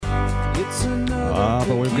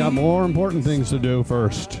But we've got more important things to do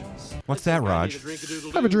first. What's that, Raj?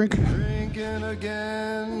 Have a drink.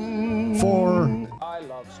 For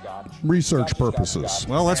research purposes.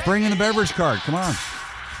 Well, let's bring in the beverage cart. Come on.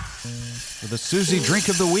 For the Susie Drink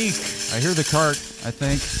of the Week. I hear the cart, I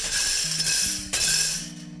think.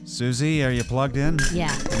 Susie, are you plugged in?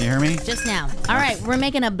 Yeah. Can you hear me? Just now. All right, we're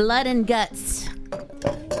making a blood and guts.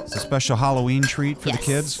 It's a special Halloween treat for the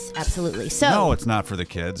kids? Absolutely. So No, it's not for the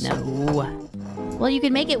kids. No. Well, you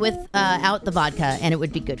could make it without the vodka, and it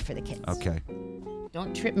would be good for the kids. Okay.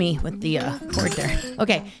 Don't trip me with the cord there.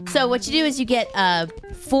 Okay, so what you do is you get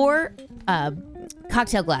 4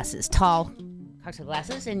 cocktail glasses, tall cocktail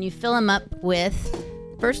glasses, and you fill them up with,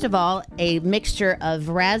 first of all, a mixture of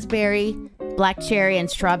raspberry, black cherry, and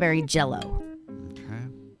strawberry Jell-O. Okay.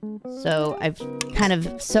 So I've kind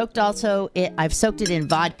of soaked I've soaked it in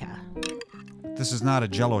vodka. This is not a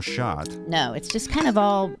Jell-O shot. No, it's just kind of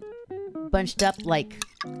all bunched up like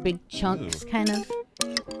big chunks, kind of.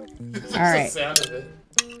 All right.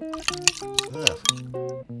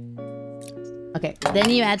 Okay, then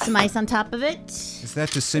you add some ice on top of it. Is that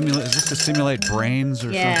to simulate? Is this to simulate brains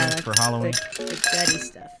or something for Halloween? The gutty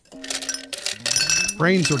stuff.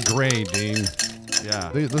 Brains are gray, Dean. Yeah.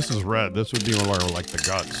 This is red. This would be more like the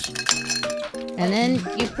guts. And then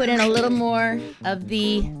you put in a little more of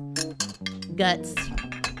the guts.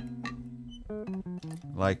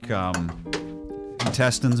 Like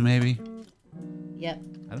intestines, maybe. Yep.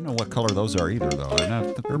 I don't know what color those are either, though.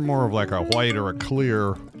 They're more of like a white or a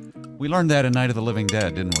clear. We learned that in Night of the Living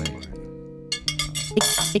Dead, didn't we?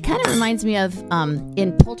 It kind of reminds me of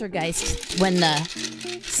in Poltergeist when the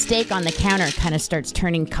steak on the counter kind of starts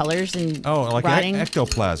turning colors and like rotting.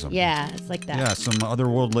 ectoplasm. Yeah, it's like that. Yeah, some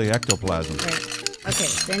otherworldly ectoplasm. Right. Okay,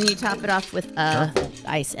 then you top it off with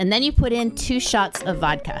ice. And then you put in 2 shots of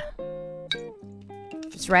vodka.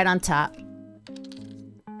 Just right on top.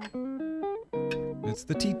 It's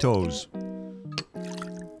the Tito's.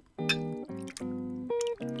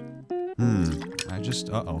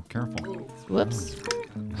 Careful. Whoops.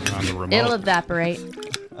 On the remote. It'll evaporate.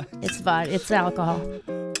 It's vodka. It's alcohol.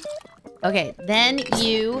 Okay, then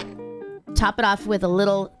you top it off with a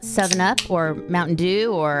little 7-Up or Mountain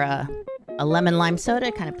Dew or a lemon lime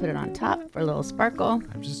soda. Kind of put it on top for a little sparkle.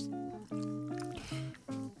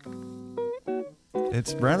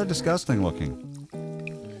 It's rather disgusting looking.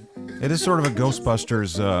 It is sort of a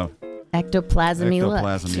Ghostbusters Ectoplasm-y look.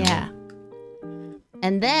 ectoplasm-y Yeah.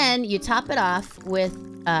 And then you top it off with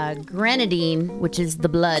grenadine, which is the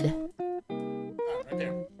blood.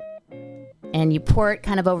 And you pour it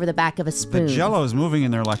kind of over the back of a spoon. The Jell-O is moving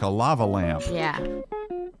in there like a lava lamp. Yeah.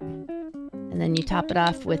 And then you top it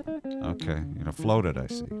off with, Okay, float it, I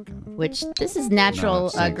see. which this is natural No,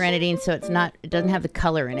 it sinks. grenadine, so it doesn't have the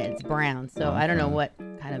color in it. It's brown. So I don't know what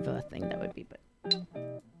kind of a thing that would be, but.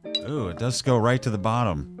 Ooh, it does go right to the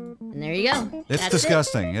bottom. And there you go. It's That's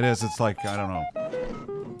disgusting. It is. It's like, I don't know.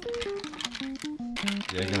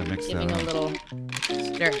 Yeah, you gotta mix Giving that a up. little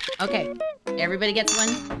stir. Okay, everybody gets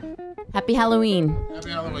one. Happy Halloween. Happy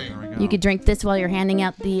Halloween. There we go. You could drink this while you're handing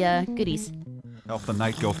out the goodies. Help the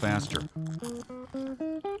night go faster.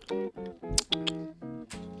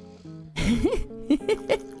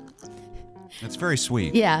 It's very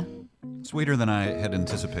sweet. Yeah. Sweeter than I had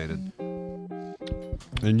anticipated.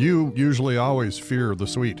 And you usually always fear the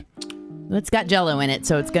sweet. It's got Jell-O in it,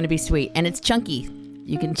 so it's going to be sweet, and it's chunky.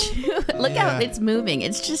 You can chew. Look how it's moving.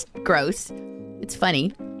 It's just gross. It's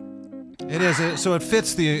funny. It is. So it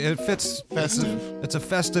fits Festive. It's a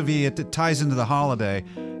festive. It ties into the holiday.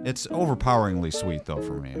 It's overpoweringly sweet, though,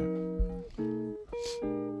 for me.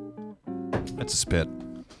 It's a spit.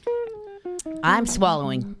 I'm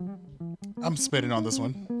swallowing. I'm spitting on this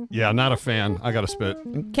one. Yeah, not a fan. I got to spit.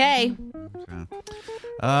 Okay.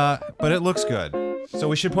 But it looks good. So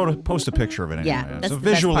we should post a picture of it anyway. Yeah, that's so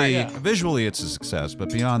the best part. visually it's a success, but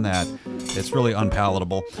beyond that, it's really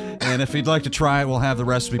unpalatable. And if you'd like to try it, we'll have the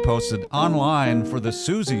recipe posted online for the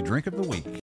Susie Drink of the Week.